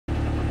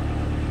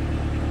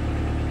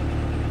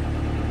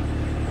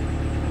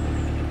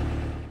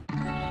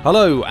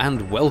Hello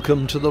and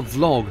welcome to the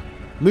vlog.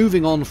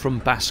 Moving on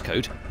from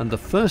Bascote, and the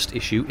first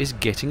issue is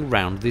getting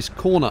round this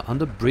corner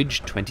under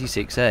Bridge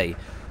 26A,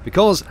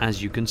 because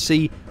as you can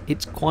see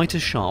it's quite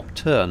a sharp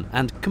turn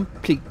and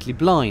completely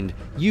blind.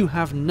 You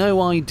have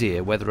no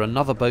idea whether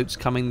another boat's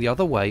coming the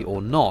other way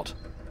or not.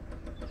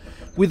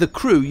 With a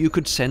crew you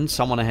could send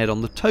someone ahead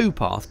on the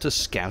towpath to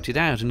scout it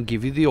out and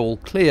give you the all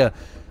clear,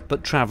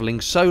 but travelling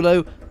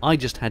solo I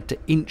just had to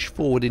inch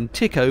forward in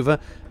tick over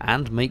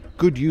and make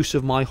good use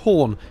of my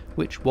horn,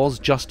 which was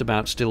just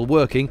about still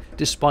working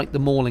despite the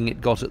mauling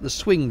it got at the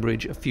swing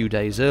bridge a few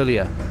days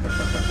earlier.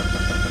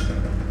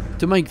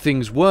 To make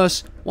things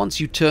worse, once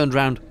you turned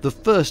round the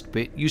first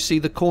bit you see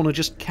the corner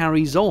just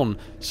carries on,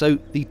 so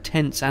the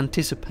tense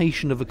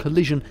anticipation of a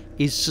collision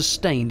is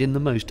sustained in the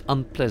most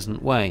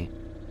unpleasant way.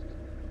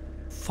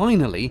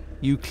 Finally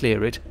you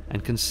clear it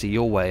and can see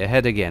your way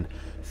ahead again.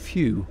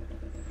 Phew.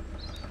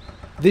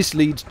 This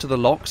leads to the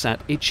locks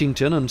at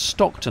Itchington and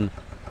Stockton,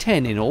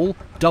 10 in all,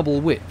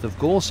 double width of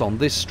course on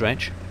this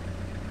stretch.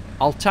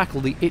 I'll tackle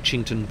the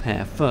Itchington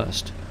pair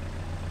first.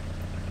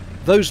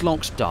 Those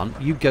locks done,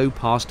 you go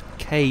past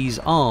K's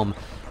Arm,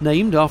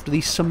 named after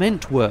the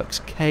cement works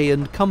K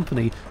 &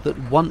 Company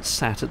that once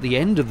sat at the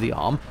end of the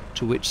arm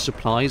to which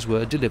supplies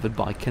were delivered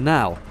by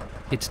canal.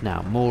 It's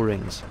now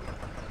moorings.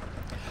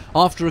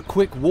 After a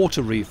quick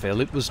water refill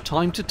it was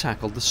time to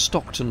tackle the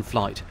Stockton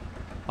flight.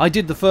 I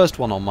did the first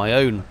one on my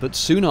own, but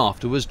soon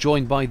after was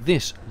joined by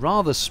this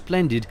rather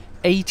splendid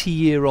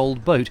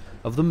 80-year-old boat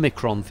of the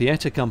Micron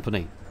Theatre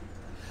Company.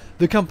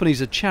 The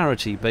company's a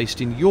charity based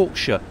in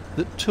Yorkshire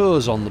that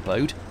tours on the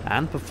boat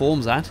and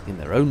performs at, in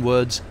their own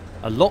words,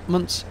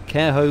 allotments,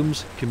 care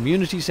homes,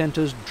 community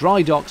centres,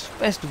 dry docks,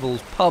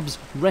 festivals, pubs,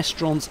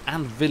 restaurants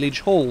and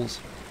village halls.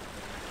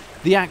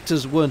 The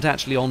actors weren't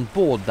actually on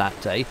board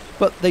that day,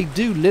 but they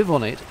do live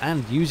on it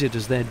and use it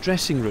as their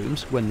dressing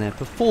rooms when they're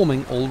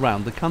performing all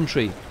round the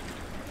country.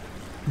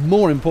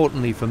 More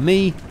importantly for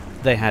me,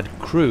 they had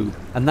crew,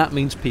 and that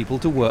means people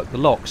to work the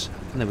locks,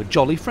 and they were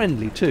jolly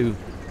friendly too.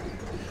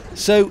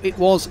 So it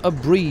was a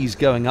breeze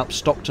going up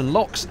Stockton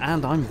locks,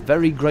 and I'm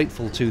very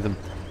grateful to them.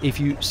 If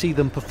you see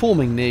them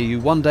performing near you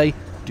one day,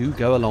 do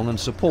go along and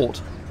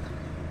support.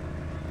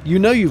 You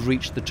know you've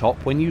reached the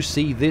top when you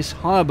see this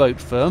hire boat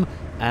firm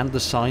and the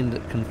sign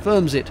that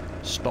confirms it,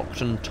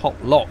 Stockton Top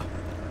Lock.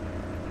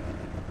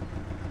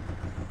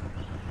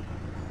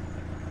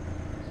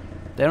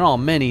 There are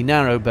many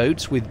narrow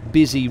boats with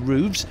busy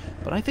roofs,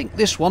 but I think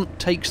this one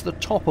takes the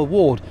top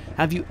award.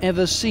 Have you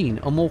ever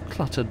seen a more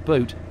cluttered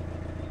boat?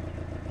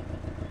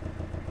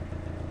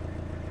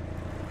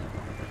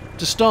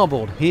 To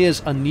starboard, here's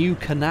a new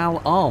canal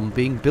arm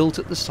being built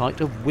at the site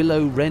of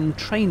Willow Wren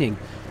Training.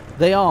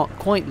 They are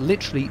quite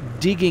literally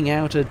digging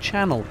out a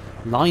channel,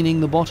 lining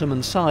the bottom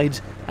and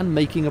sides and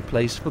making a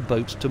place for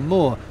boats to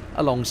moor,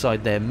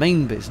 alongside their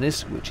main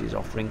business, which is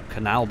offering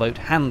canal boat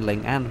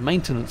handling and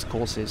maintenance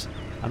courses.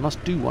 I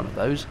must do one of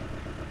those.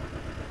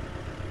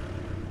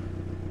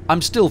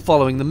 I'm still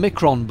following the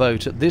Micron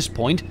boat at this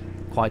point,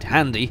 quite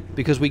handy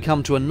because we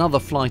come to another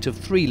flight of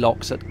 3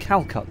 locks at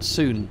Calcutta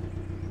soon.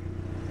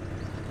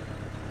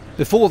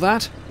 Before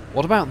that,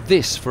 what about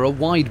this for a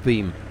wide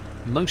beam?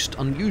 Most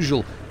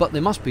unusual, but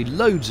there must be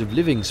loads of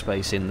living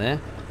space in there.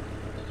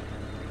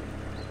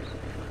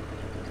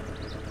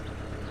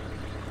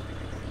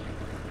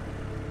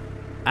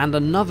 And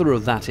another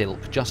of that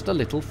ilk just a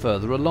little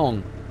further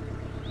along.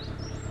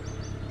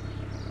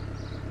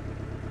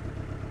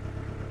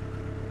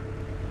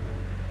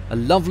 A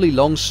lovely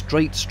long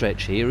straight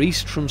stretch here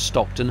east from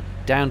Stockton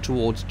down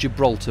towards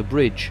Gibraltar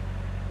Bridge.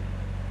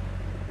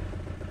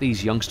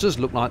 These youngsters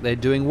look like they're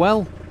doing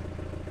well.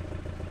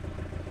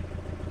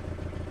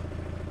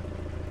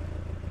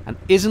 And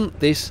isn't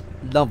this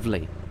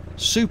lovely?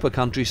 Super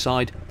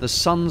countryside, the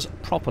sun's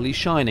properly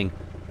shining.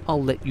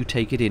 I'll let you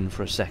take it in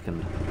for a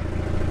second.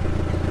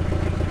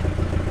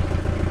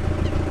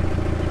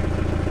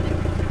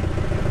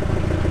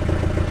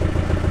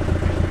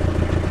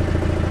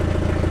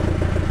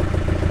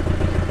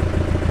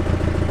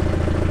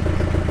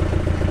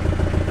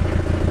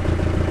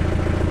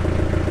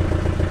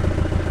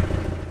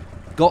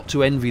 Got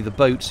to envy the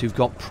boats who've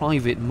got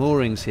private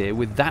moorings here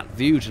with that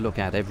view to look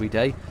at every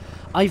day.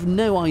 I've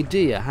no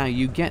idea how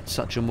you get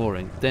such a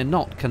mooring. They're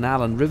not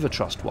Canal and River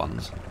Trust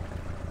ones.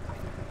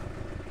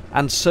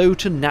 And so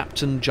to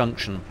Napton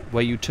Junction,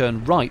 where you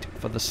turn right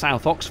for the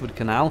South Oxford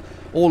Canal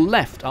or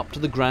left up to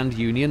the Grand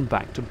Union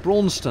back to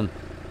Braunston.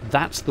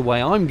 That's the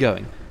way I'm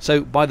going,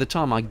 so by the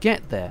time I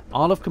get there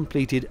I'll have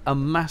completed a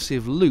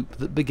massive loop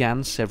that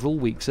began several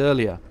weeks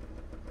earlier.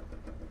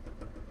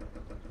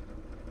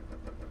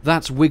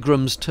 That's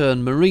Wigram's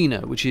Turn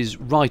Marina, which is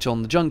right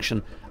on the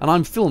junction, and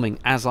I'm filming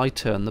as I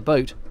turn the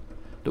boat.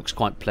 Looks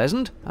quite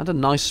pleasant and a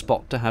nice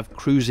spot to have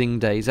cruising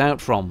days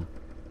out from.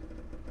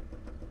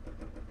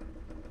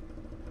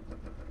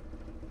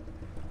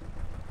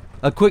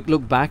 A quick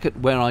look back at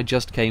where I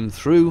just came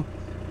through,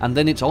 and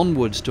then it's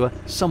onwards to a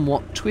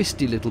somewhat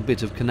twisty little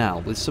bit of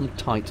canal with some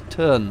tight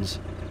turns.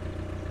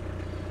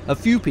 A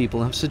few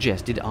people have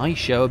suggested I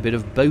show a bit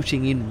of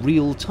boating in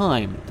real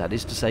time, that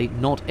is to say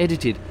not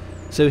edited,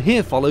 so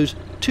here follows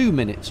 2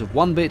 minutes of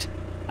one bit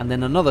and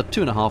then another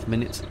 2.5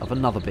 minutes of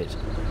another bit.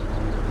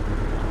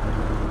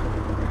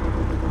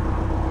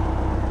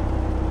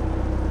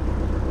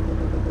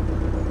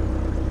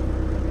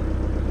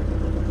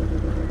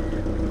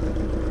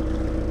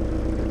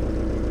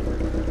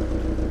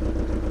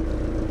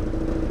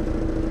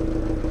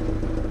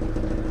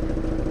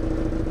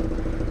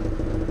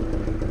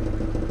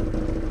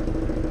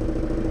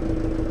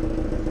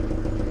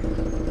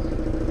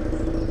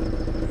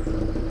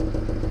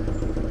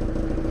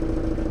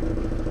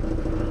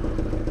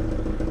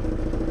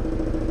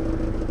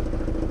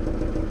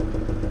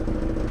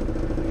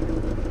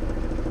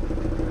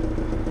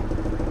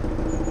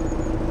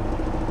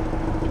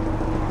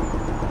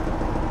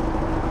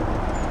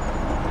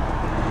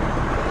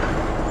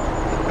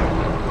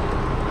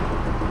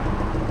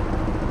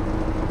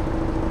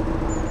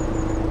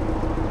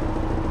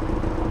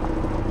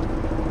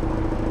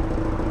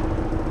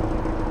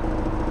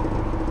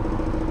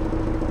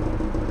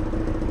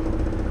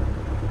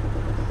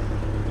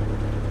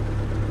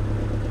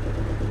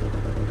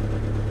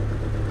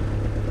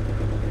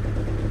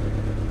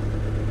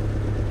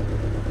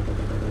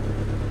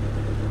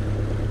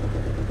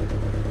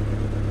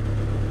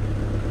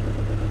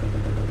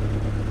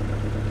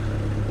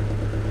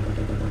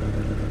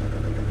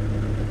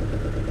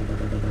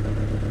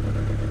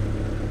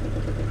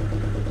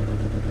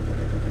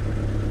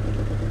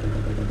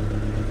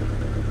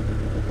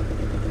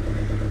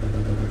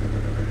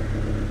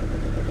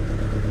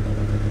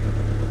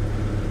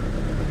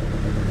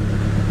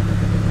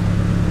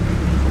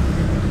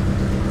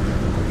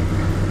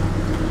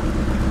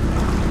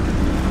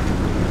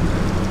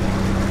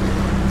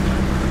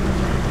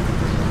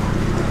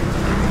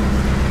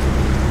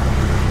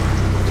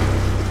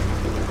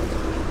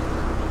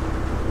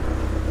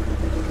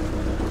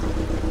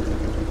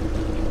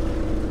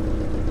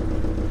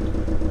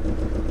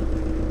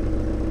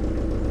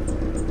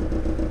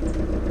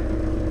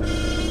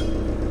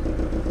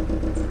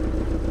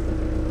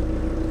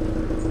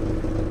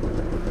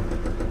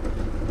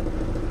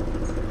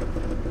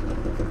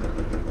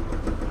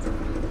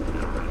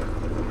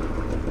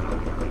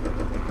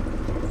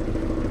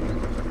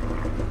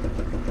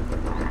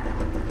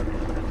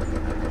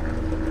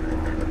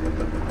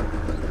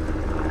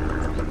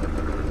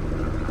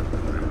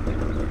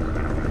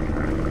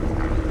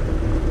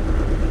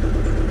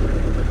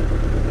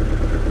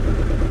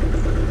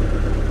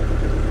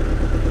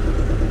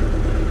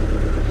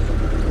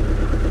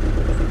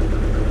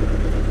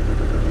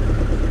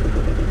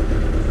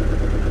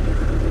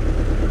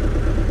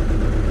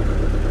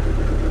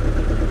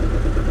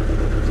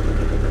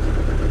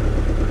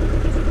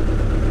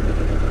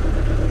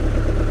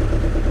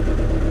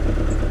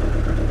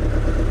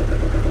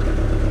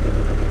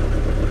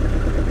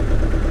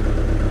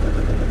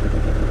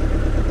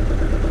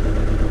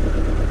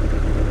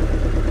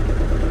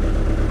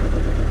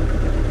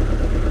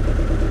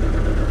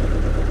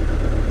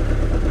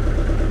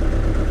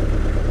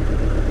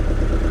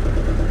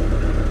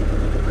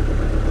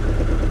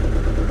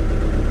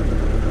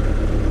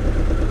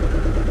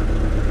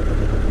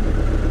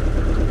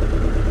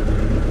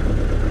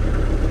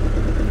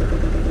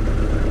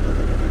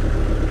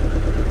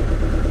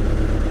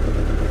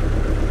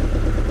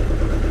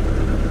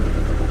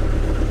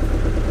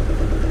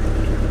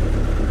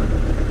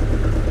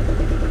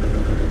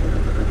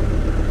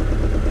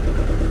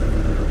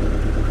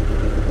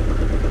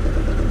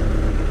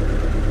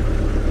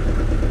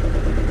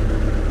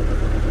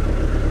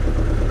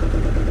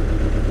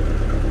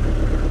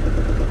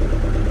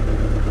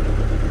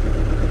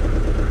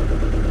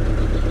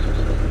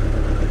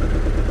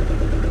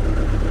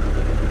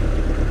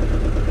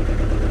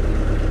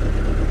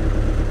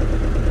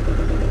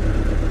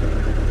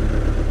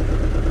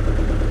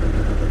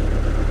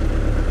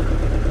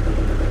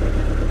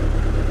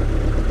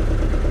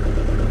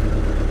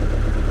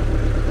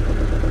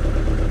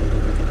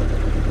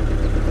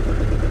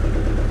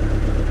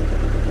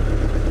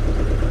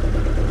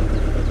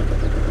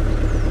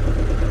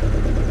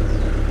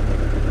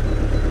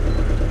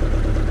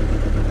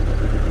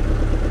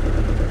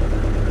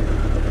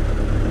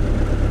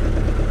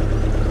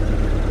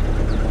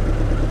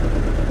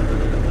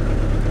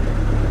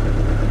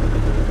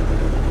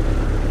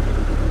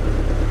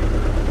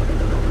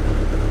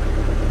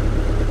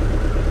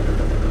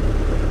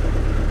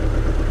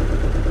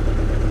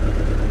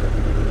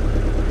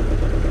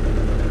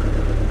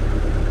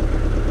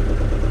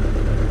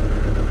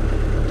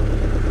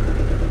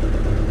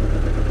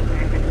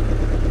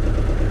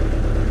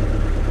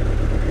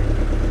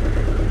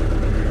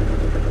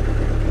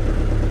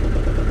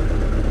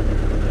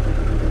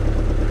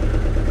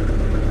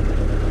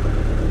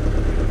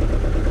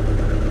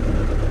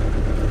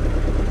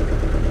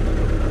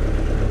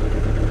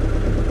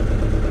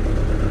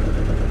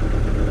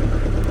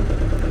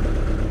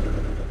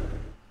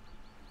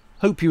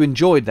 Hope you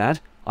enjoyed that.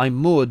 I'm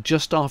moored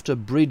just after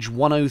Bridge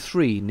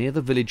 103 near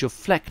the village of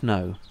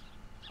Flecknoe.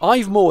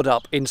 I've moored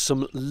up in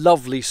some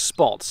lovely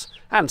spots,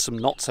 and some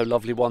not so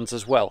lovely ones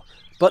as well,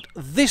 but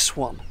this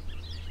one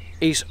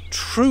is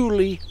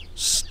truly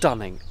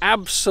stunning,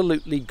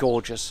 absolutely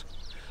gorgeous.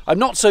 I'm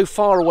not so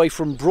far away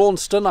from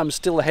Braunston. I'm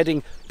still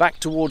heading back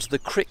towards the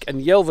Crick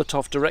and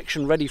Yelvertoft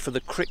direction, ready for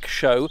the Crick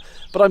show,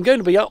 but I'm going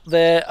to be up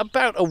there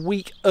about a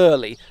week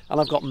early,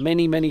 and I've got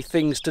many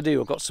things to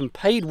do. I've got some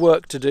paid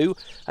work to do,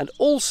 and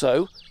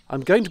also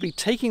I'm going to be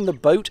taking the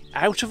boat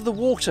out of the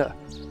water.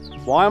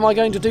 Why am I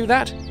going to do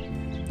that?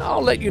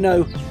 I'll let you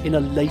know in a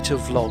later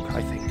vlog,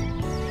 I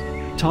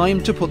think.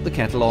 Time to put the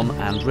kettle on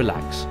and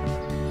relax.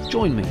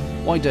 Join me,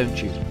 why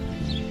don't you?